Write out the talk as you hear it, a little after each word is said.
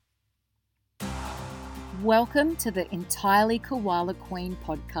Welcome to the Entirely Koala Queen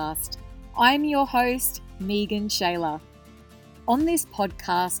podcast. I'm your host, Megan Shayla. On this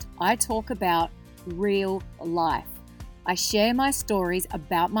podcast, I talk about real life. I share my stories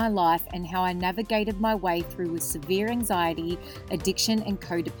about my life and how I navigated my way through with severe anxiety, addiction, and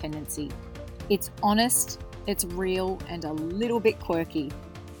codependency. It's honest, it's real, and a little bit quirky.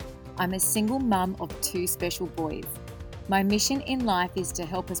 I'm a single mum of 2 special boys. My mission in life is to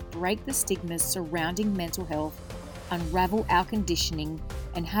help us break the stigmas surrounding mental health, unravel our conditioning,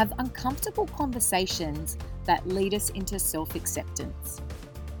 and have uncomfortable conversations that lead us into self-acceptance.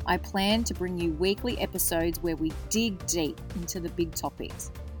 I plan to bring you weekly episodes where we dig deep into the big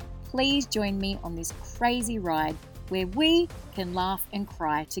topics. Please join me on this crazy ride where we can laugh and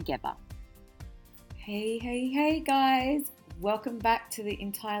cry together. Hey guys, welcome back to the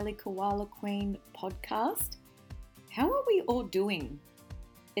Entirely Koala Queen podcast. How are we all doing?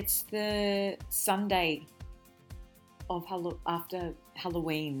 It's the Sunday of after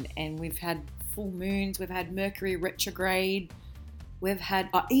Halloween, and we've had full moons, we've had Mercury retrograde, we've had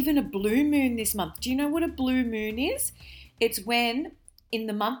even a blue moon this month. Do you know what a blue moon is? It's when in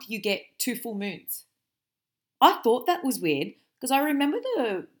the month you get 2 full moons. I thought that was weird because I remember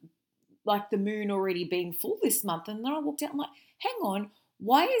the moon already being full this month, and then I walked out and I'm like, hang on,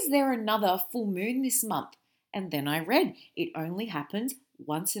 why is there another full moon this month? And then I read it only happens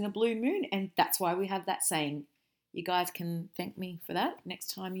once in a blue moon, and that's why we have that saying. You guys can thank me for that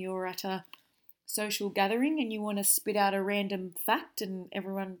next time you're at a social gathering and you want to spit out a random fact and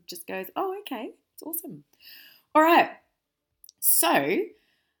everyone just goes, oh, okay, it's awesome. All right, so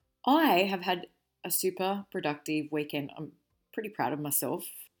I have had a super productive weekend. I'm pretty proud of myself.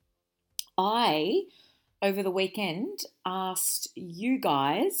 Over the weekend, asked you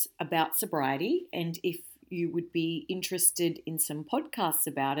guys about sobriety and if you would be interested in some podcasts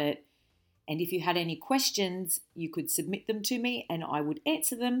about it. And if you had any questions, you could submit them to me and I would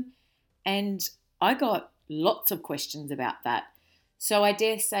answer them. And I got lots of questions about that. So I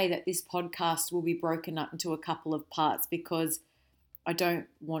dare say that this podcast will be broken up into a couple of parts because I don't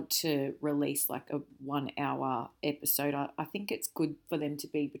want to release like a 1-hour episode. I think it's good for them to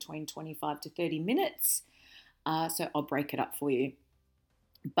be between 25 to 30 minutes. So I'll break it up for you.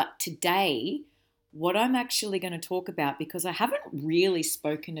 But today, what I'm actually going to talk about, because I haven't really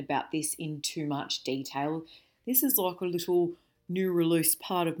spoken about this in too much detail, this is like a little new release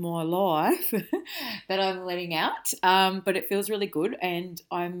part of my life that I'm letting out, but it feels really good and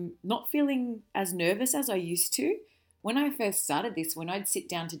I'm not feeling as nervous as I used to. When I first started this, when I'd sit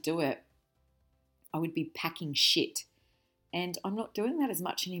down to do it, I would be packing shit, and I'm not doing that as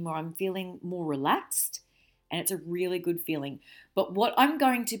much anymore. I'm feeling more relaxed and it's a really good feeling. But what I'm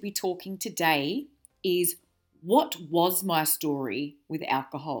going to be talking today is what was my story with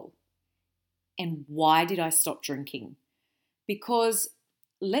alcohol and why did I stop drinking? Because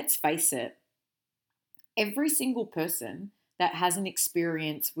let's face it, every single person that has an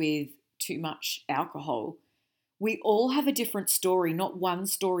experience with too much alcohol, we all have a different story. Not one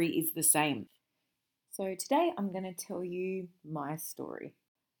story is the same. So today I'm going to tell you my story.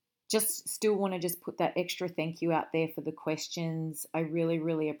 Still want to just put that extra thank you out there for the questions. I really,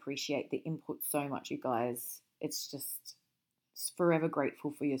 really appreciate the input so much, you guys. It's forever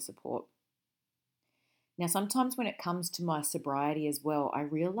grateful for your support. Now, sometimes when it comes to my sobriety as well, I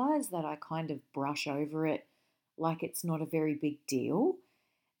realize that I kind of brush over it like it's not a very big deal.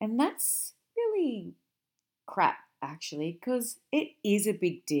 And that's really crap, actually, because it is a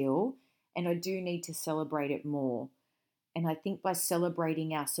big deal and I do need to celebrate it more. And I think by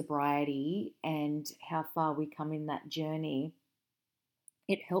celebrating our sobriety and how far we come in that journey,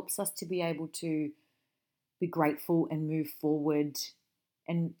 it helps us to be able to be grateful and move forward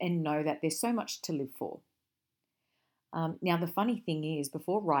and know that there's so much to live for. Now, the funny thing is,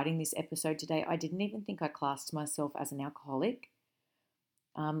 before writing this episode today, I didn't even think I classed myself as an alcoholic.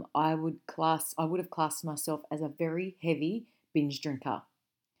 I would have classed myself as a very heavy binge drinker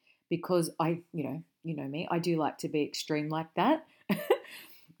because you know me, I do like to be extreme like that.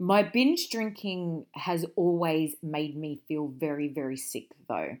 My binge drinking has always made me feel very, very sick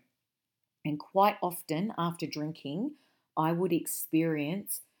though. And quite often after drinking, I would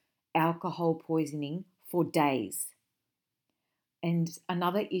experience alcohol poisoning for days. And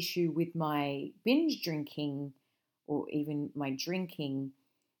another issue with my binge drinking or even my drinking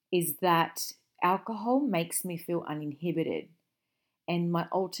is that alcohol makes me feel uninhibited. And my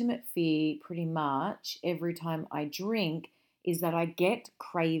ultimate fear pretty much every time I drink is that I get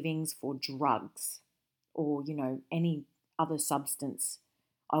cravings for drugs or, any other substance.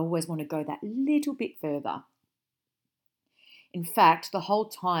 I always want to go that little bit further. In fact, the whole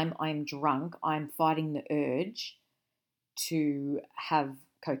time I'm drunk, I'm fighting the urge to have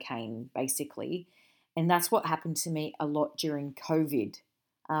cocaine, basically. And that's what happened to me a lot during COVID.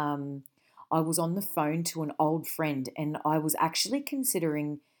 Um, I was on the phone to an old friend and I was actually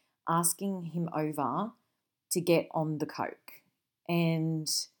considering asking him over to get on the coke. And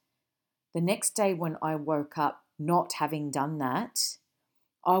the next day, when I woke up not having done that,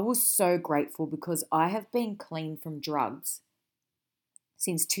 I was so grateful because I have been clean from drugs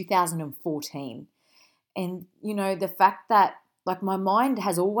since 2014. And, the fact that, like, my mind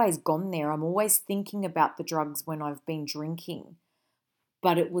has always gone there. I'm always thinking about the drugs when I've been drinking.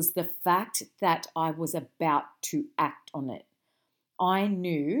 But it was the fact that I was about to act on it. I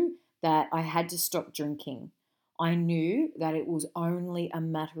knew that I had to stop drinking. I knew that it was only a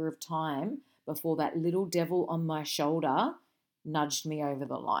matter of time before that little devil on my shoulder nudged me over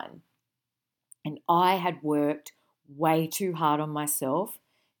the line. And I had worked way too hard on myself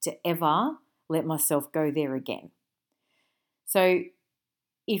to ever let myself go there again. So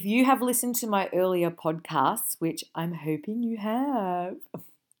if you have listened to my earlier podcasts, which I'm hoping you have,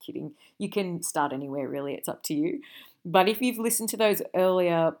 kidding, you can start anywhere really, it's up to you. But if you've listened to those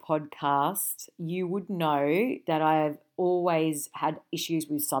earlier podcasts, you would know that I've always had issues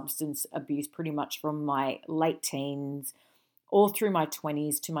with substance abuse pretty much from my late teens all through my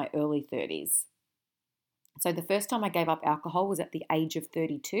 20s to my early 30s. So the first time I gave up alcohol was at the age of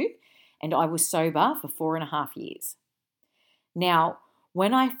 32, and I was sober for 4.5 years. Now,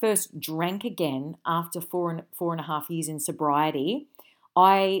 when I first drank again after four and a half years in sobriety,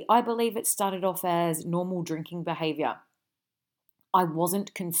 I believe it started off as normal drinking behavior. I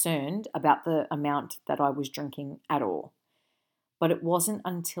wasn't concerned about the amount that I was drinking at all. But it wasn't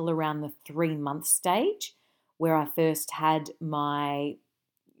until around the 3-month stage where I first had my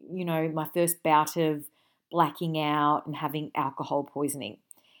first bout of blacking out and having alcohol poisoning.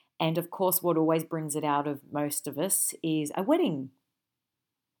 And of course, what always brings it out of most of us is a wedding.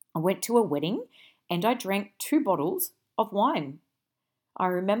 I went to a wedding and I drank 2 bottles of wine. I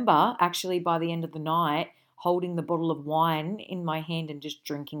remember actually by the end of the night holding the bottle of wine in my hand and just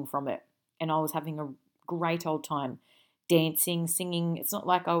drinking from it. And I was having a great old time dancing, singing. It's not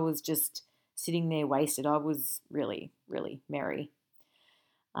like I was just sitting there wasted. I was really, really merry.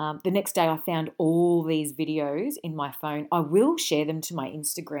 The next day I found all these videos in my phone. I will share them to my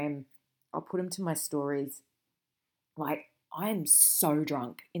Instagram. I'll put them to my stories. Like, I'm so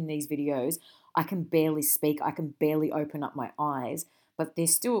drunk in these videos. I can barely speak. I can barely open up my eyes, but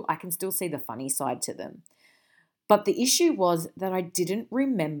I can still see the funny side to them. But the issue was that I didn't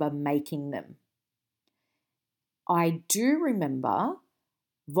remember making them. I do remember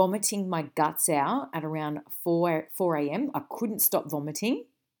vomiting my guts out at around 4 a.m. I couldn't stop vomiting.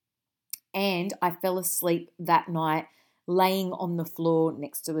 And I fell asleep that night laying on the floor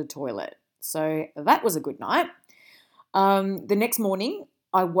next to the toilet. So that was a good night. The next morning,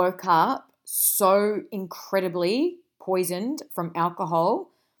 I woke up so incredibly poisoned from alcohol.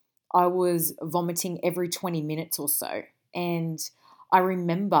 I was vomiting every 20 minutes or so. And I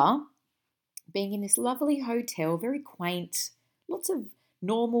remember being in this lovely hotel, very quaint, lots of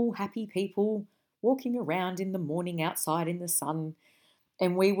normal, happy people walking around in the morning outside in the sun.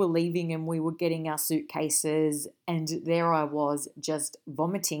 And we were leaving and we were getting our suitcases. And there I was just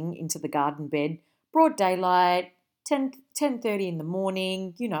vomiting into the garden bed, broad daylight, 10:30 in the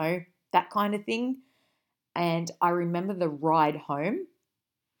morning, that kind of thing. And I remember the ride home.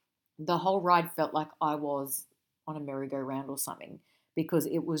 The whole ride felt like I was on a merry-go-round or something because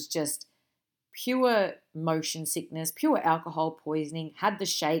it was just pure motion sickness, pure alcohol poisoning, had the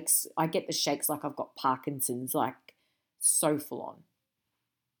shakes. I get the shakes like I've got Parkinson's, like so full on.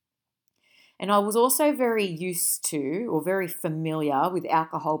 And I was also very used to or very familiar with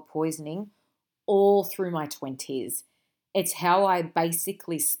alcohol poisoning all through my 20s. It's how I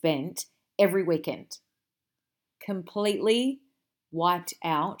basically spent every weekend, completely wiped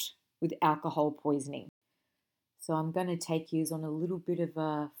out with alcohol poisoning. So I'm going to take you on a little bit of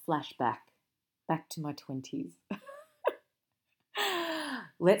a flashback back to my 20s.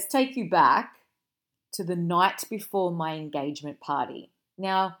 Let's take you back to the night before my engagement party.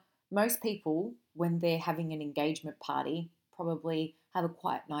 Now, most people, when they're having an engagement party, probably have a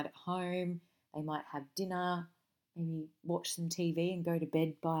quiet night at home. They might have dinner, maybe watch some TV and go to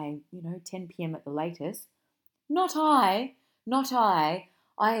bed by, 10 p.m. at the latest. Not I.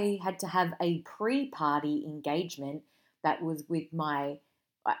 I had to have a pre-party engagement that was with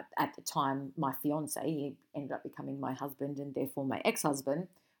at the time, my fiance. He ended up becoming my husband and therefore my ex-husband.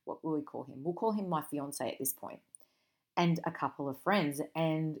 What will we call him? We'll call him my fiance at this point. And a couple of friends.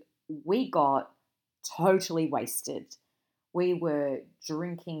 And we got totally wasted. We were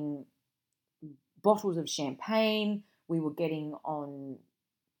drinking bottles of champagne. We were getting on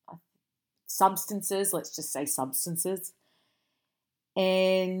substances, let's just say substances.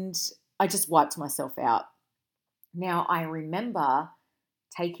 And I just wiped myself out. Now, I remember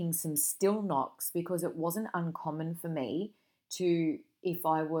taking some still knocks because it wasn't uncommon for me to, if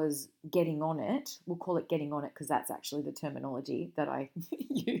I was getting on it, we'll call it getting on it because that's actually the terminology that I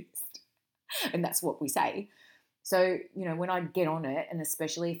used. And that's what we say. So, when I'd get on it, and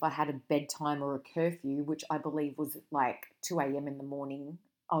especially if I had a bedtime or a curfew, which I believe was like 2 a.m. in the morning,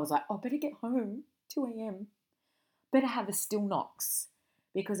 I was like, oh, better get home, 2 a.m. Better have a still knocks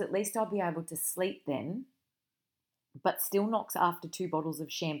because at least I'll be able to sleep then. But still knocks after 2 bottles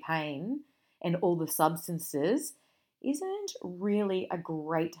of champagne and all the substances isn't really a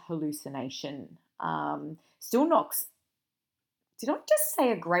great hallucination. Still knocks. Did I just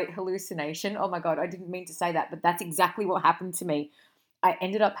say a great hallucination? Oh my God, I didn't mean to say that, but that's exactly what happened to me. I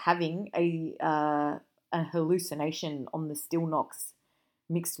ended up having a hallucination on the still knocks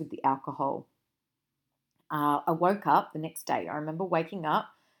mixed with the alcohol. I woke up the next day. I remember waking up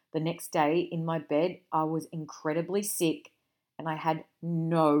the next day in my bed. I was incredibly sick and I had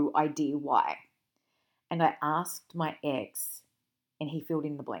no idea why. And I asked my ex, and he filled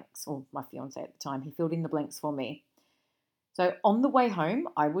in the blanks, or my fiance at the time, he filled in the blanks for me. So on the way home,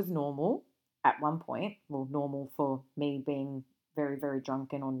 I was normal at one point. Well, normal for me being very, very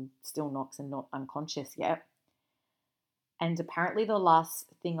drunk and on still knocks and not unconscious yet. And apparently the last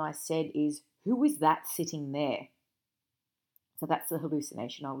thing I said is, who is that sitting there? So that's the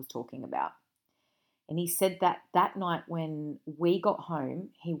hallucination I was talking about. And he said that that night when we got home,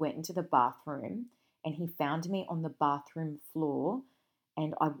 he went into the bathroom and he found me on the bathroom floor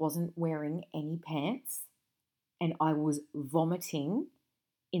and I wasn't wearing any pants and I was vomiting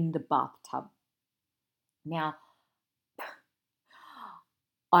in the bathtub. Now,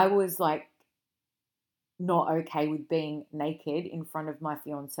 I was like not okay with being naked in front of my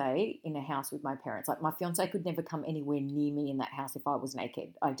fiance in a house with my parents. Like my fiance could never come anywhere near me in that house if I was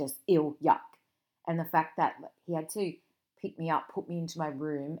naked. I just yuck. And the fact that he had to pick me up, put me into my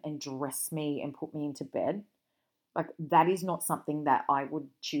room and dress me and put me into bed, like that is not something that I would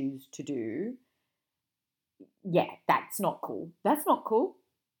choose to do. Yeah, that's not cool. That's not cool.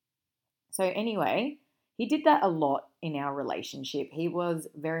 So anyway, he did that a lot in our relationship. He was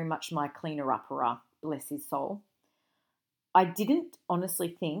very much my cleaner-upper, bless his soul. I didn't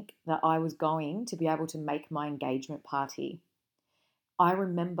honestly think that I was going to be able to make my engagement party. I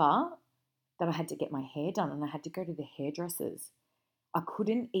remember that I had to get my hair done and I had to go to the hairdressers. I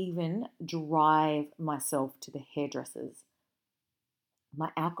couldn't even drive myself to the hairdressers.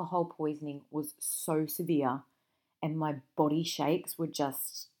 My alcohol poisoning was so severe and my body shakes were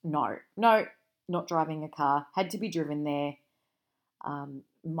just, no, not driving a car. Had to be driven there.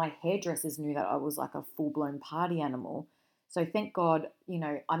 My hairdressers knew that I was like a full-blown party animal. So thank God,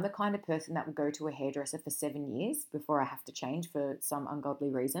 I'm the kind of person that will go to a hairdresser for 7 years before I have to change for some ungodly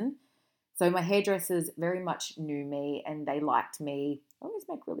reason. So my hairdressers very much knew me and they liked me. I always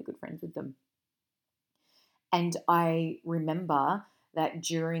make really good friends with them. And I remember that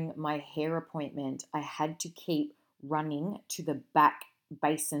during my hair appointment, I had to keep running to the back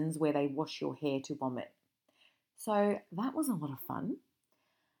basins where they wash your hair to vomit. So that was a lot of fun.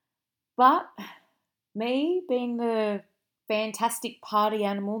 But me being the fantastic party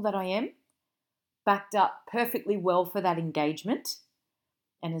animal that I am, backed up perfectly well for that engagement.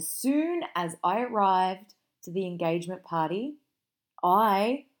 And as soon as I arrived to the engagement party,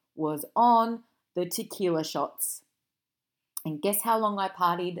 I was on the tequila shots. And guess how long I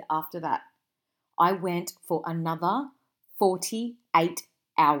partied after that? I went for another 48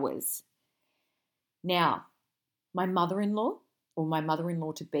 hours. Now, my mother-in-law, or my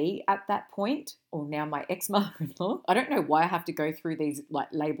mother-in-law to be at that point, or now my ex-mother-in-law, I don't know why I have to go through these like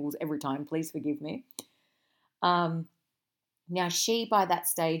labels every time, please forgive me. Now, she, by that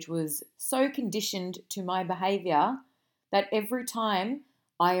stage, was so conditioned to my behavior that every time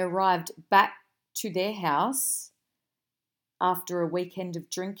I arrived back to their house after a weekend of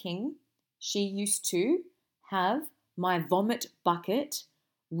drinking, she used to have my vomit bucket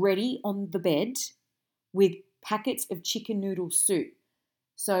ready on the bed with packets of chicken noodle soup.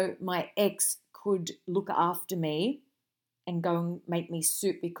 So my ex could look after me and go and make me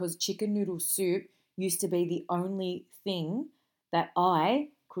soup because chicken noodle soup used to be the only thing that I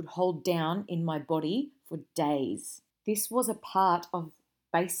could hold down in my body for days. This was a part of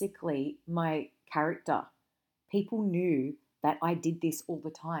basically my character. People knew that I did this all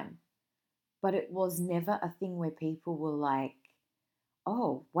the time, but it was never a thing where people were like,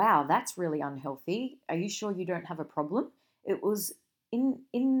 oh, wow, that's really unhealthy. Are you sure you don't have a problem? It was in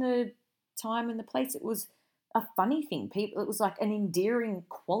the time and the place. It was a funny thing. People, it was like an endearing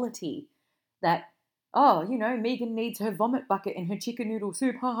quality that, oh, Megan needs her vomit bucket and her chicken noodle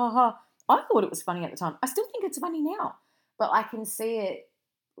soup. Ha ha ha. I thought it was funny at the time. I still think it's funny now, but I can see it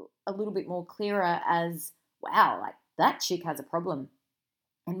a little bit more clearer as, wow, like that chick has a problem.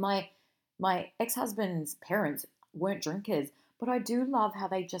 And my ex-husband's parents weren't drinkers, but I do love how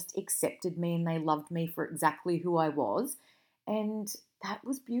they just accepted me and they loved me for exactly who I was. And that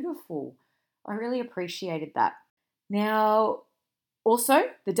was beautiful. I really appreciated that. Now, also,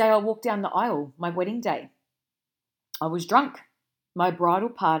 the day I walked down the aisle, my wedding day, I was drunk. My bridal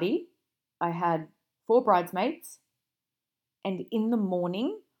party, I had 4 bridesmaids, and in the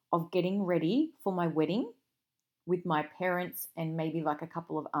morning of getting ready for my wedding with my parents and maybe like a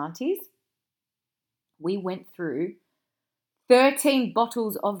couple of aunties, we went through 13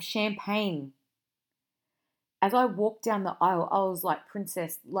 bottles of champagne. As I walked down the aisle, I was like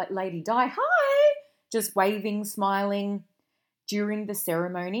Princess, like Lady Di, hi, just waving, smiling. During the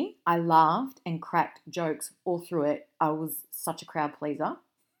ceremony, I laughed and cracked jokes all through it. I was such a crowd pleaser.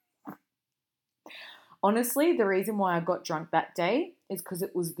 Honestly, the reason why I got drunk that day is because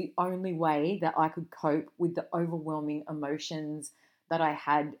it was the only way that I could cope with the overwhelming emotions that I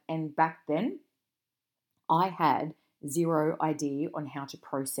had. And back then, I had zero idea on how to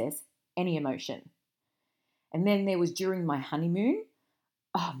process any emotion. And then there was during my honeymoon,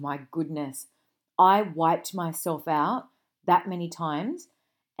 oh my goodness, I wiped myself out that many times.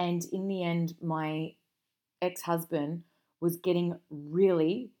 And in the end, my ex-husband was getting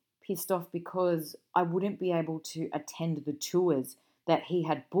really pissed off because I wouldn't be able to attend the tours that he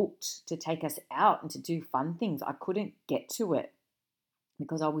had booked to take us out and to do fun things. I couldn't get to it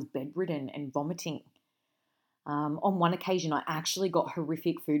because I was bedridden and vomiting. On one occasion, I actually got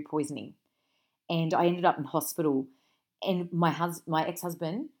horrific food poisoning and I ended up in hospital. And my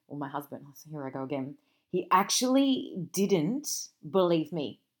ex-husband, or my husband, here I go again, he actually didn't believe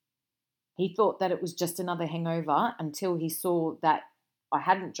me. He thought that it was just another hangover until he saw that I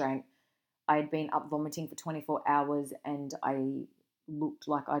hadn't drank. I had been up vomiting for 24 hours and I looked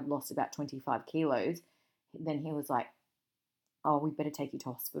like I'd lost about 25 kilos. Then he was like, oh, we better take you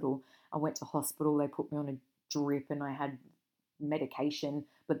to hospital. I went to hospital. They put me on a drip and I had medication,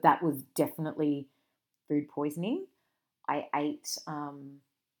 but that was definitely food poisoning. I ate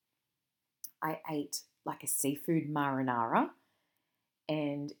like a seafood marinara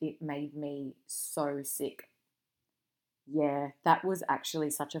and it made me so sick. Yeah, that was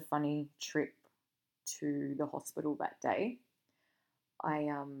actually such a funny trip to the hospital that day. I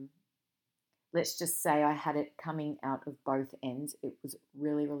let's just say I had it coming out of both ends. It was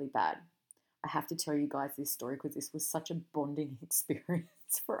really, really bad. I have to tell you guys this story because this was such a bonding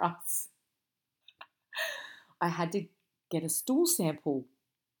experience for us. I had to get a stool sample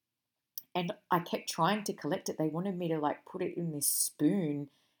and I kept trying to collect it. They wanted me to like put it in this spoon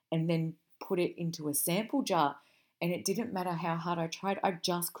and then put it into a sample jar. And it didn't matter how hard I tried. I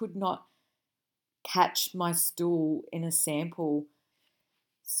just could not catch my stool in a sample.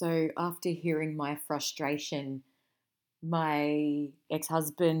 So after hearing my frustration, my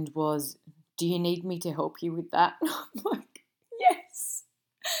ex-husband was, do you need me to help you with that? I'm like, yes.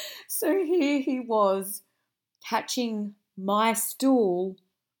 So here he was catching my stool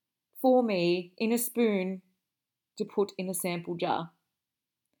for me in a spoon to put in a sample jar.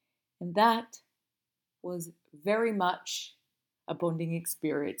 And that was very much a bonding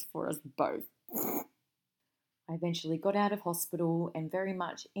experience for us both. I eventually got out of hospital and very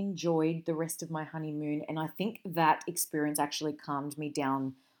much enjoyed the rest of my honeymoon. And I think that experience actually calmed me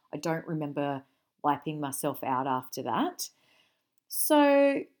down. I don't remember wiping myself out after that.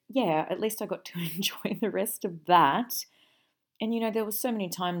 So, yeah, at least I got to enjoy the rest of that. And, there were so many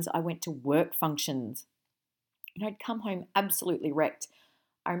times I went to work functions and I'd come home absolutely wrecked.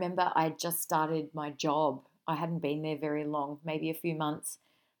 I remember I had just started my job. I hadn't been there very long, maybe a few months.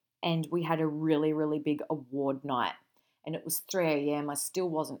 And we had a really, really big award night. And it was 3 a.m. I still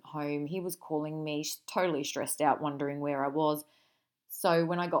wasn't home. He was calling me, totally stressed out, wondering where I was. So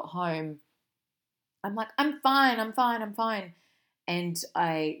when I got home, I'm like, I'm fine, I'm fine, I'm fine. And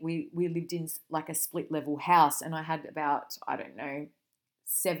we lived in like a split level house and I had about,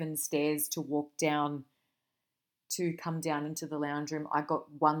 7 stairs to walk down to come down into the lounge room. I got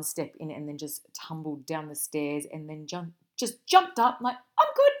one step in and then just tumbled down the stairs and then jumped up. I'm like,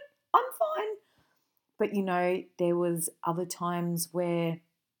 I'm good, I'm fine. But there was other times where,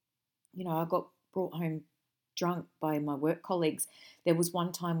 I got brought home drunk by my work colleagues. There was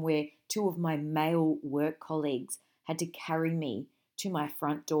one time where 2 of my male work colleagues had to carry me to my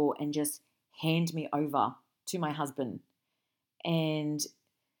front door and just hand me over to my husband. And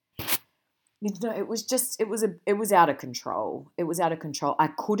it was out of control. It was out of control. I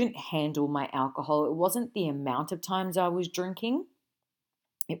couldn't handle my alcohol. It wasn't the amount of times I was drinking.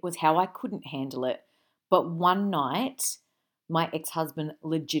 It was how I couldn't handle it. But one night, my ex-husband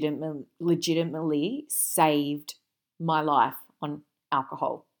legitimately saved my life on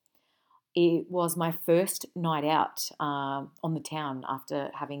alcohol. It was my first night out on the town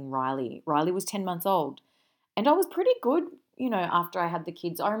after having Riley. Riley was 10 months old. And I was pretty good, after I had the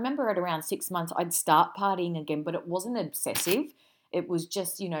kids. I remember at around 6 months, I'd start partying again, but it wasn't obsessive. It was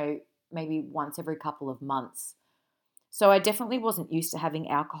just, maybe once every couple of months. So I definitely wasn't used to having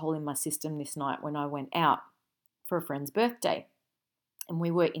alcohol in my system this night when I went out for a friend's birthday. And we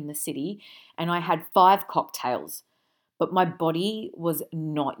were in the city and I had 5 cocktails, but my body was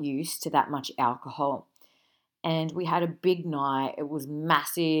not used to that much alcohol. And we had a big night. It was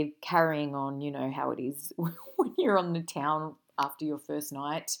massive, carrying on, how it is when you're on the town after your first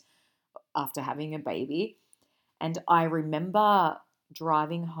night, after having a baby. And I remember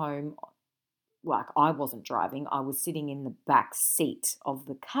driving home, like I wasn't driving, I was sitting in the back seat of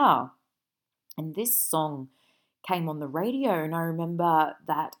the car. And this song came on the radio, and I remember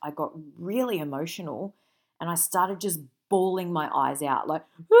that I got really emotional and I started just bawling my eyes out, like,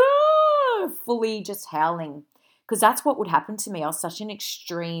 fully just howling. Because that's what would happen to me. I was such an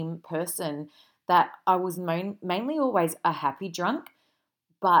extreme person that I was mainly always a happy drunk,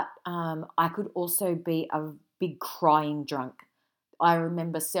 but I could also be a big crying drunk. I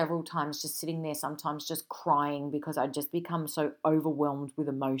remember several times just sitting there, sometimes just crying because I'd just become so overwhelmed with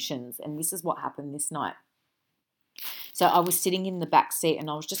emotions. And this is what happened this night. So I was sitting in the back seat and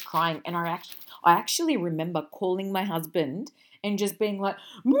I was just crying. And I actually remember calling my husband and just being like,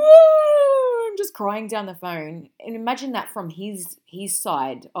 I'm just crying down the phone. And imagine that from his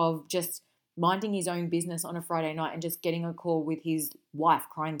side of just minding his own business on a Friday night and just getting a call with his wife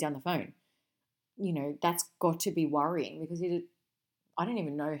crying down the phone. That's got to be worrying because I don't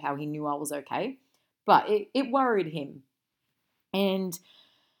even know how he knew I was okay, but it worried him. And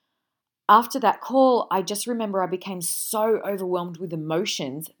after that call, I just remember I became so overwhelmed with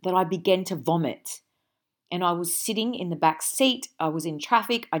emotions that I began to vomit. And I was sitting in the back seat. I was in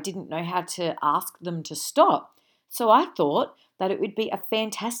traffic. I didn't know how to ask them to stop. So I thought that it would be a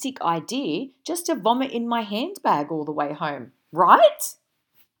fantastic idea just to vomit in my handbag all the way home, right?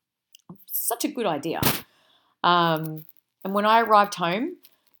 Such a good idea. And when I arrived home,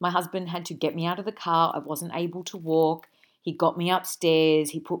 my husband had to get me out of the car. I wasn't able to walk. He got me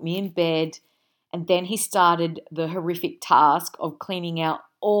upstairs. He put me in bed. And then he started the horrific task of cleaning out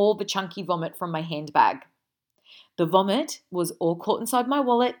all the chunky vomit from my handbag. The vomit was all caught inside my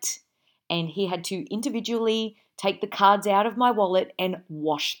wallet, and he had to individually take the cards out of my wallet and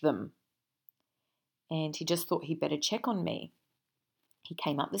wash them. And he just thought he'd better check on me. He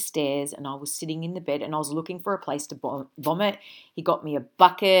came up the stairs and I was sitting in the bed and I was looking for a place to vomit. He got me a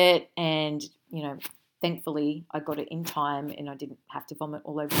bucket and, thankfully I got it in time and I didn't have to vomit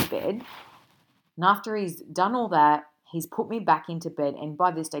all over the bed. And after he's done all that, he's put me back into bed, and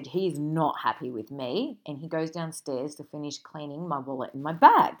by this stage he is not happy with me, and he goes downstairs to finish cleaning my wallet and my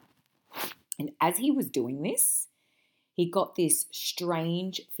bag. And as he was doing this, he got this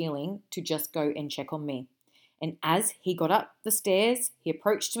strange feeling to just go and check on me. And as he got up the stairs, he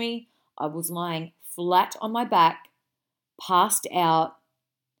approached me. I was lying flat on my back, passed out,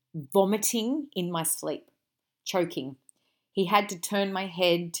 vomiting in my sleep, choking. He had to turn my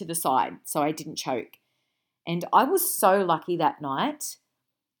head to the side so I didn't choke. And I was so lucky that night.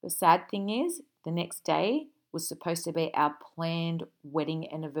 The sad thing is, the next day was supposed to be our planned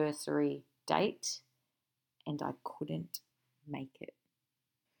wedding anniversary date, and I couldn't make it.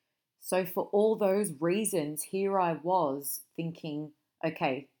 So for all those reasons, here I was thinking,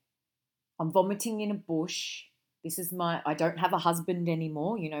 okay, I'm vomiting in a bush. I don't have a husband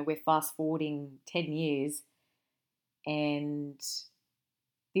anymore. We're fast forwarding 10 years, and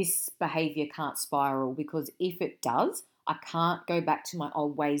this behavior can't spiral, because if it does, I can't go back to my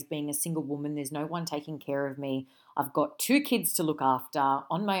old ways being a single woman. There's no one taking care of me. I've got 2 kids to look after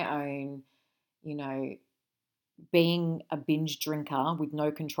on my own. Being a binge drinker with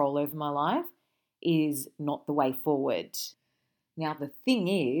no control over my life is not the way forward. Now, the thing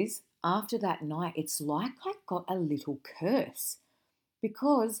is, after that night, it's like I got a little curse,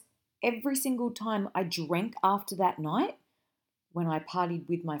 because every single time I drank after that night, when I partied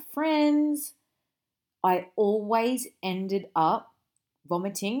with my friends, I always ended up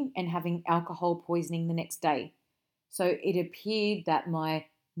vomiting and having alcohol poisoning the next day. So it appeared that my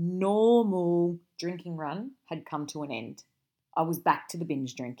normal drinking run had come to an end. I was back to the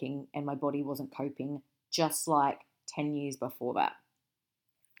binge drinking and my body wasn't coping, just like 10 years before that.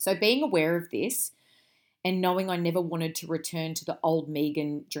 So being aware of this and knowing I never wanted to return to the old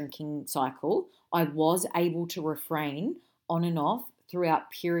Megan drinking cycle, I was able to refrain on and off throughout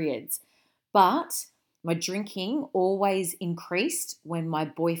periods. But my drinking always increased when my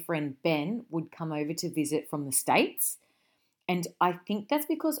boyfriend Ben would come over to visit from the States. And I think that's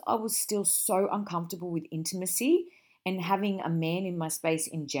because I was still so uncomfortable with intimacy and having a man in my space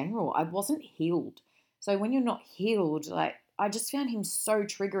in general. I wasn't healed. So when you're not healed, like I just found him so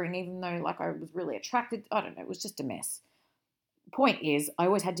triggering, even though like I was really attracted. I don't know, it was just a mess. Point is, I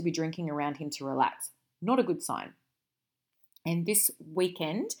always had to be drinking around him to relax. Not a good sign. And this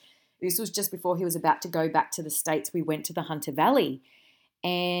weekend, this was just before he was about to go back to the States, we went to the Hunter Valley.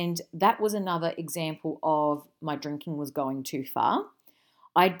 And that was another example of my drinking was going too far.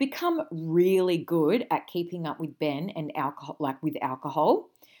 I'd become really good at keeping up with Ben and alcohol, like with alcohol.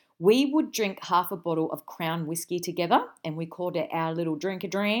 We would drink half a bottle of Crown whiskey together, and we called it our little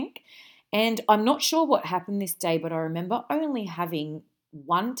drink. And I'm not sure what happened this day, but I remember only having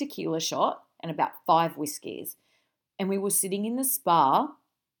one tequila shot and about 5 whiskeys. And we were sitting in the spa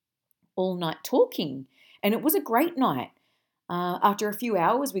all night talking, and it was a great night. After a few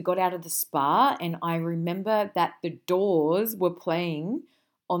hours, we got out of the spa, and I remember that the Doors were playing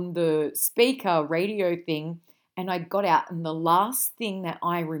on the speaker radio thing, and I got out, and the last thing that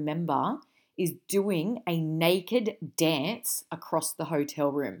I remember is doing a naked dance across the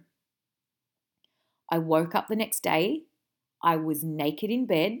hotel room. I woke up the next day, I was naked in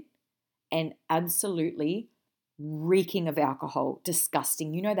bed and absolutely reeking of alcohol.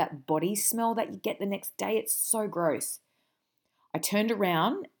 Disgusting. You know that body smell that you get the next day? It's so gross. I turned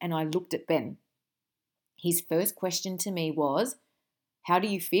around and I looked at Ben. His first question to me was, "How do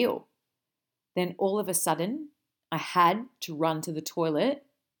you feel?" Then all of a sudden, I had to run to the toilet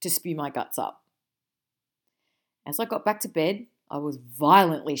to spew my guts up. As I got back to bed, I was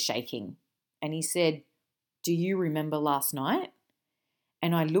violently shaking. And he said, "Do you remember last night?"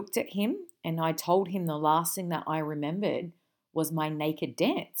 And I looked at him and I told him the last thing that I remembered was my naked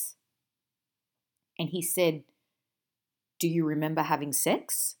dance. And he said, "Do you remember having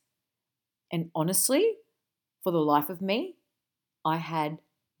sex?" And honestly, for the life of me, I had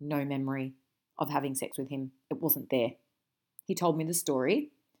no memory of having sex with him. It wasn't there. He told me the story.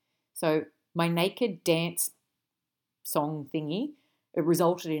 So my naked dance song thingy, it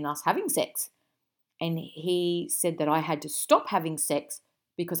resulted in us having sex. And he said that I had to stop having sex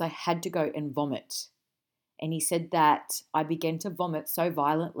because I had to go and vomit. And he said that I began to vomit so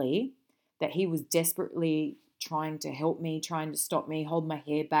violently that he was desperately trying to help me, trying to stop me, hold my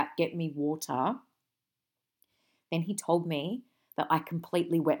hair back, get me water. Then he told me that I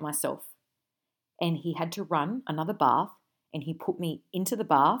completely wet myself. And he had to run another bath, and he put me into the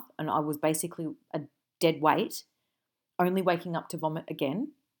bath, and I was basically a dead weight, only waking up to vomit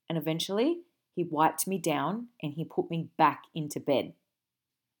again. And eventually he wiped me down and he put me back into bed.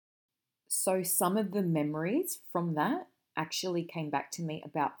 So some of the memories from that actually came back to me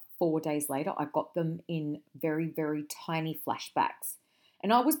about 4 days later. I got them in very, very tiny flashbacks.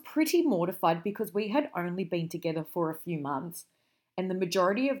 And I was pretty mortified because we had only been together for a few months. And the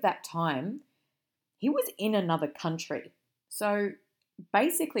majority of that time, he was in another country. So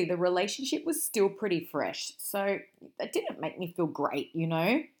basically, the relationship was still pretty fresh. So that didn't make me feel great, you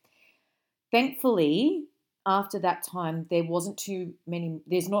know. Thankfully, after that time,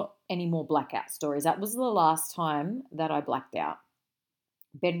 there's not any more blackout stories. That was the last time that I blacked out.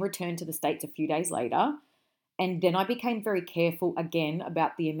 Ben returned to the States a few days later, and then I became very careful again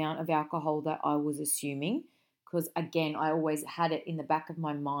about the amount of alcohol that I was assuming, because again, I always had it in the back of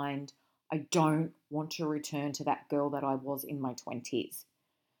my mind, I don't want to return to that girl that I was in my 20s.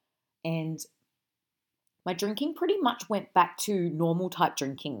 And my drinking pretty much went back to normal type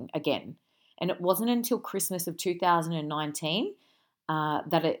drinking again. And it wasn't until Christmas of 2019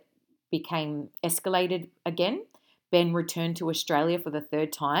 that it became escalated again. Ben returned to Australia for the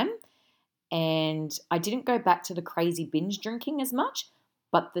 3rd time. And I didn't go back to the crazy binge drinking as much,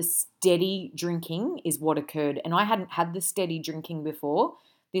 but the steady drinking is what occurred. And I hadn't had the steady drinking before.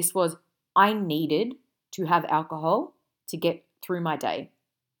 This was, I needed to have alcohol to get through my day.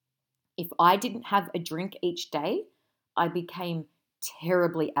 If I didn't have a drink each day, I became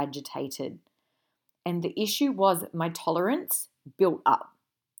terribly agitated. And the issue was my tolerance built up.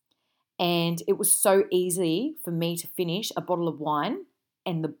 And it was so easy for me to finish a bottle of wine,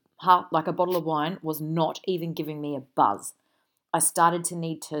 and a bottle of wine was not even giving me a buzz. I started to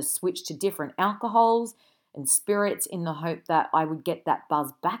need to switch to different alcohols and spirits in the hope that I would get that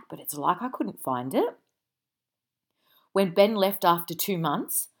buzz back, but it's like I couldn't find it. When Ben left after 2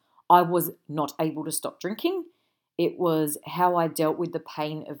 months, I was not able to stop drinking. It was how I dealt with the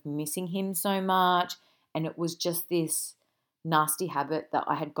pain of missing him so much. And it was just this nasty habit that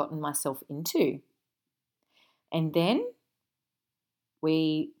I had gotten myself into. And then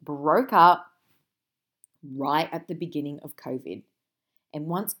we broke up right at the beginning of COVID. And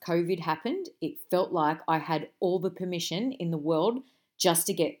once COVID happened, it felt like I had all the permission in the world just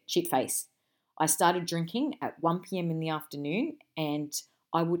to get shit-faced. I started drinking at 1 p.m. in the afternoon, and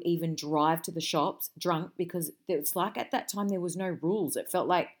I would even drive to the shops drunk because it's like at that time there was no rules. It felt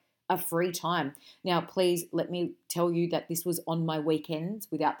like a free time. Now, please let me tell you that this was on my weekends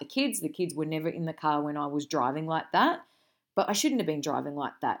without the kids. The kids were never in the car when I was driving like that. But I shouldn't have been driving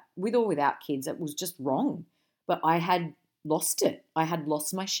like that, with or without kids. It was just wrong. But I had lost it. I had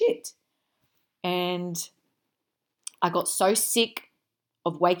lost my shit. And I got so sick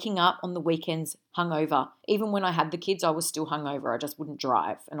of waking up on the weekends hungover. Even when I had the kids, I was still hungover. I just wouldn't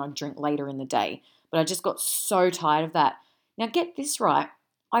drive and I'd drink later in the day. But I just got so tired of that. Now, get this right.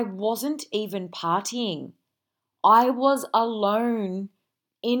 I wasn't even partying. I was alone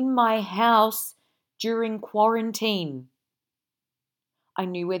in my house during quarantine. I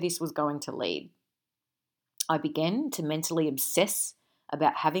knew where this was going to lead. I began to mentally obsess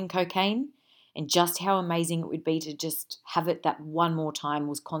about having cocaine and just how amazing it would be to just have it that one more time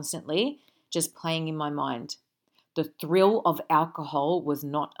was constantly just playing in my mind. The thrill of alcohol was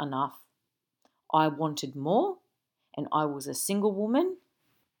not enough. I wanted more, and I was a single woman,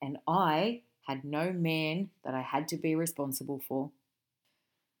 and I had no man that I had to be responsible for.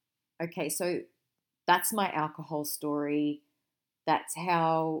 Okay, so that's my alcohol story. That's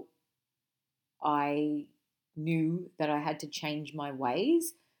how I knew that I had to change my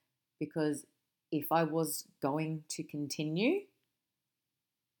ways, because if I was going to continue,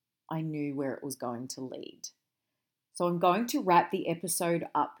 I knew where it was going to lead. So I'm going to wrap the episode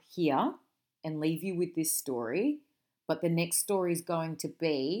up here and leave you with this story. But the next story is going to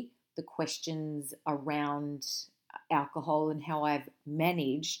be the questions around alcohol and how I've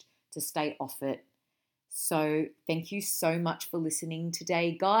managed to stay off it. So thank you so much for listening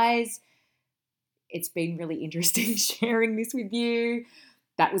today, guys. It's been really interesting sharing this with you.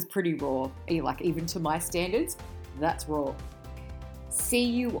 That was pretty raw, like even to my standards, that's raw. See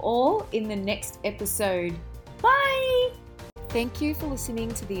you all in the next episode. Bye! Thank you for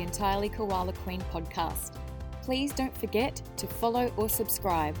listening to the Entirely Koala Queen podcast. Please don't forget to follow or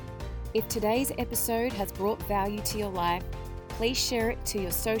subscribe. If today's episode has brought value to your life, please share it to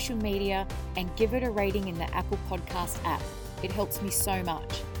your social media and give it a rating in the Apple Podcast app. It helps me so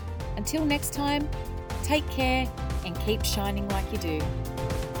much. Until next time, take care and keep shining like you do.